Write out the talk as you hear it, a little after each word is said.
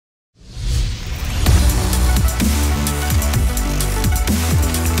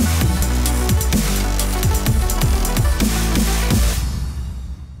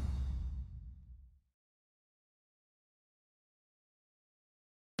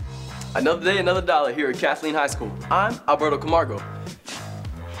Another day, another dollar here at Kathleen High School. I'm Alberto Camargo.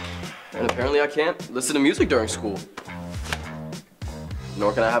 And apparently I can't listen to music during school.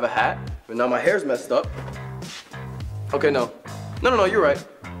 Nor can I have a hat, but now my hair's messed up. Okay, no, you're right.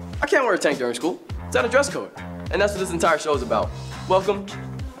 I can't wear a tank during school. It's out of dress code. And that's what this entire show is about. Welcome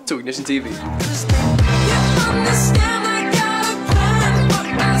to Ignition TV.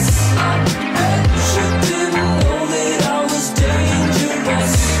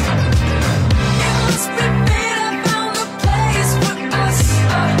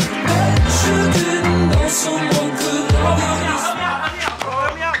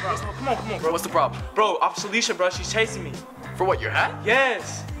 Bro, what's the problem? Bro, Obsoletia, bro, she's chasing me. For what, your hat?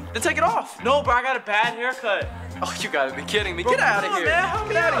 Yes. Then take it off. No, bro, I got a bad haircut. Oh, you gotta be kidding me. Bro, Get out of here. Man, help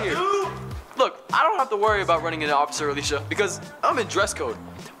Get me out of here. Dude. Look, I don't have to worry about running into Officer Alicia because I'm in dress code.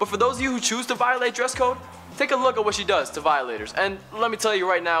 But for those of you who choose to violate dress code, take a look at what she does to violators. And let me tell you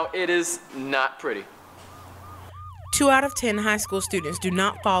right now, it is not pretty. 2 out of 10 high school students do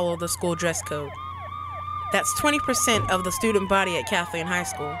not follow the school dress code. That's 20% of the student body at Kathleen High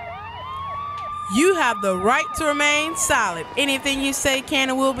School. You have the right to remain silent. Anything you say can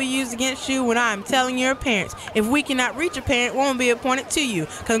and will be used against you when I am telling your parents. If we cannot reach a parent, one will be appointed to you.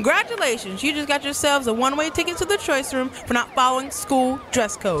 Congratulations, you just got yourselves a one-way ticket to the choice room for not following school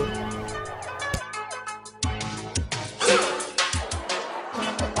dress code.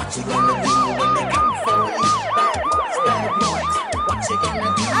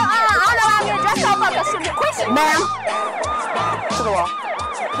 Ma'am. To the wall.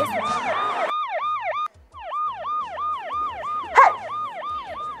 Hey!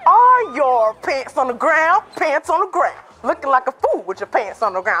 Are your pants on the ground? Pants on the ground. Looking like a fool with your pants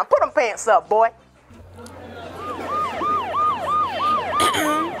on the ground. Put them pants up, boy.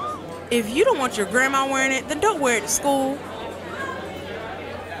 If you don't want your grandma wearing it, then don't wear it to school.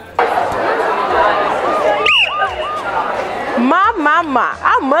 My,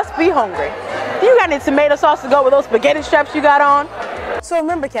 I must be hungry. You got any tomato sauce to go with those spaghetti straps you got on? So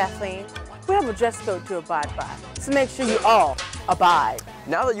remember, Kathleen, we have a dress code to abide by. So make sure you all abide.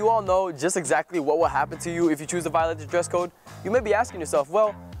 Now that you all know just exactly what will happen to you if you choose to violate the dress code, you may be asking yourself,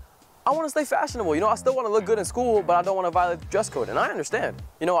 well, I want to stay fashionable. You know, I still want to look good in school, but I don't want to violate the dress code. And I understand.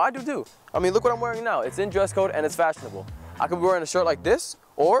 You know, I do too. I mean, look what I'm wearing now. It's in dress code and it's fashionable. I could be wearing a shirt like this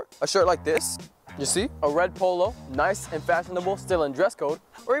or a shirt like this. You see? A red polo, nice and fashionable, still in dress code,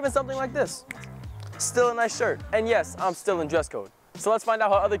 or even something like this. Still a nice shirt. And yes, I'm still in dress code. So let's find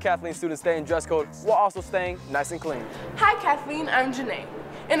out how other Kathleen students stay in dress code while also staying nice and clean. Hi Kathleen, I'm Janae.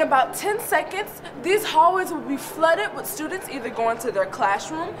 In about 10 seconds, these hallways will be flooded with students either going to their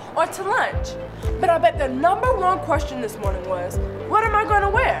classroom or to lunch. But I bet the #1 question this morning was, what am I going to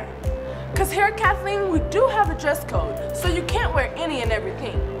wear? Because here at Kathleen, we do have a dress code, so you can't wear any and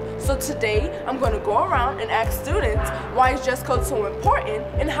everything. So today, I'm going to go around and ask students why is dress code so important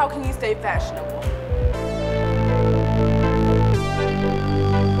and how can you stay fashionable.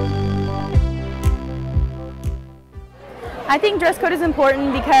 I think dress code is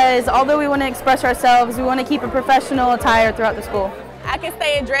important because although we want to express ourselves, we want to keep a professional attire throughout the school. I can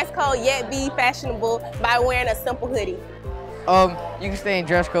stay in dress code yet be fashionable by wearing a simple hoodie. You can stay in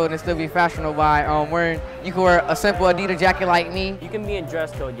dress code and still be fashionable by you can wear a simple Adidas jacket like me. You can be in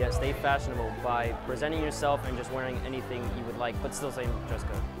dress code yet stay fashionable by presenting yourself and just wearing anything you would like, but still staying in dress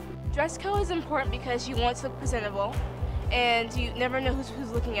code. Dress code is important because you want to look presentable and you never know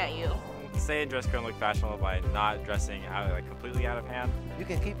who's looking at you. Stay in dress code and look fashionable by not dressing completely out of hand. You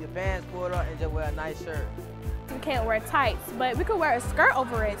can keep your pants pulled up and just wear a nice shirt. We can't wear tights, but we could wear a skirt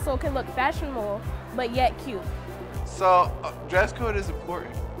over it so it can look fashionable but yet cute. So dress code is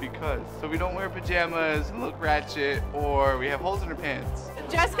important because so we don't wear pajamas and look ratchet or we have holes in our pants.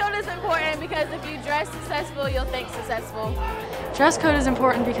 Dress code is important because if you dress successful, you'll think successful. Dress code is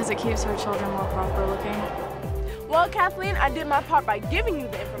important because it keeps our children more proper looking. Well, Kathleen, I did my part by giving you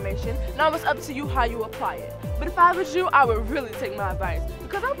the information. Now it's up to you how you apply it. But if I was you, I would really take my advice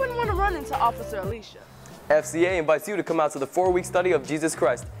because I wouldn't want to run into Officer Alicia. FCA invites you to come out to the 4-week study of Jesus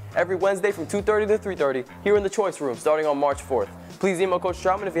Christ every Wednesday from 2:30 to 3:30 here in the Choice Room starting on March 4th. Please email Coach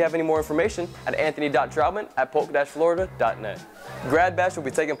Troutman if you have any more information at anthony.troutman@polk-florida.net. Grad Bash will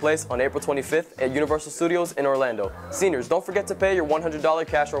be taking place on April 25th at Universal Studios in Orlando. Seniors, don't forget to pay your $100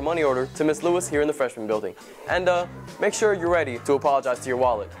 cash or money order to Miss Lewis here in the freshman building. And make sure you're ready to apologize to your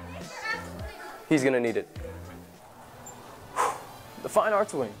wallet. He's gonna need it. The Fine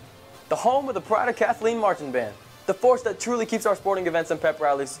Arts Wing, the home of the Pride of Kathleen Marching Band, the force that truly keeps our sporting events and pep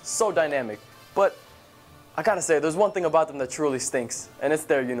rallies so dynamic. But I gotta say, there's one thing about them that truly stinks, and it's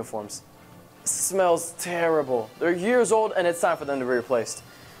their uniforms. It smells terrible. They're years old, and it's time for them to be replaced.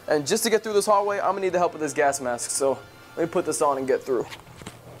 And just to get through this hallway, I'm gonna need the help of this gas mask. So let me put this on and get through.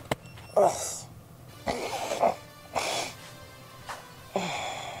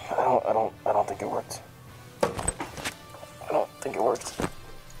 I don't think it worked. I don't think it worked.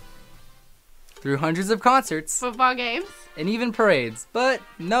 Through hundreds of concerts, Football games. and even parades. But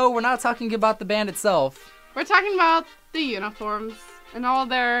no, we're not talking about the band itself. We're talking about the uniforms and all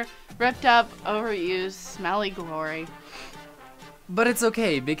their ripped up, overused, smelly glory. But it's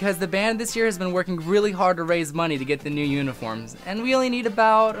okay, because the band this year has been working really hard to raise money to get the new uniforms. And we only need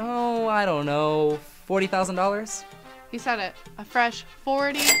about, I don't know, $40,000? He said it. A fresh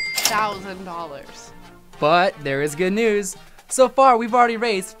 $40,000. But there is good news. So far, we've already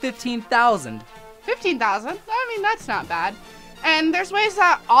raised $15,000. $15,000? I mean, that's not bad. And there's ways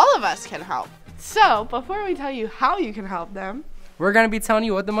that all of us can help. So, before we tell you how you can help them, We're going to be telling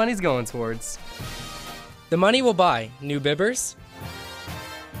you what the money's going towards. The money will buy new bibbers,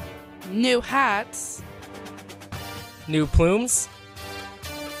 New hats, new plumes,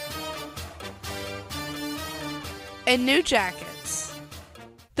 and new jackets.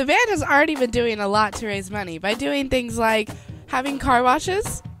 The band has already been doing a lot to raise money by doing things like having car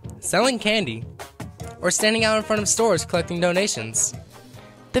washes, selling candy, or standing out in front of stores collecting donations.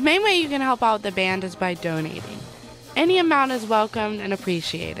 The main way you can help out the band is by donating. Any amount is welcomed and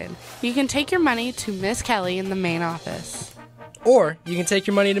appreciated. You can take your money to Miss Kelly in the main office. Or you can take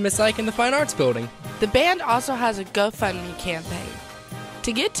your money to Miss Ike in the Fine Arts Building. The band also has a GoFundMe campaign.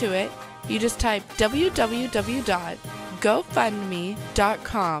 To get to it, you just type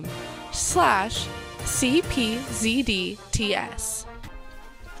www.gofundme.com/CPZDTS.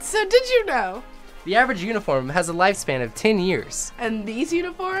 so did you know? The average uniform has a lifespan of 10 years. And these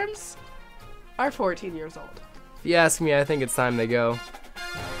uniforms are 14 years old. If you ask me, I think it's time they go.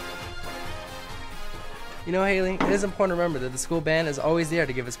 You know, Haley, it is important to remember that the school band is always there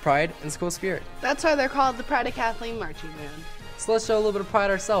to give us pride and school spirit. That's why they're called the Pride of Kathleen Marching Band. So let's show a little bit of pride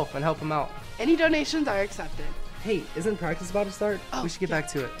ourselves and help them out. Any donations are accepted. Hey, isn't practice about to start? We should get back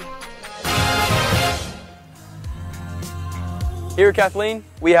to it. Here at Kathleen,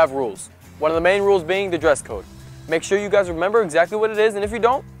 we have rules. One of the main rules being the dress code. Make sure you guys remember exactly what it is, and if you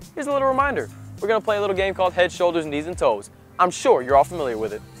don't, here's a little reminder. We're gonna play a little game called Head, Shoulders, Knees, and Toes. I'm sure you're all familiar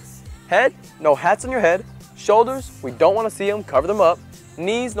with it. Head, no hats on your head. Shoulders, we don't wanna see them, cover them up.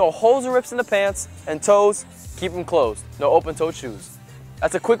 Knees, no holes or rips in the pants. And toes, keep them closed, no open-toed shoes.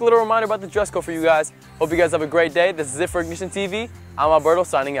 That's a quick little reminder about the dress code for you guys. Hope you guys have a great day. This is it for Ignition TV. I'm Alberto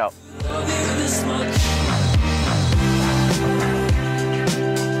signing out.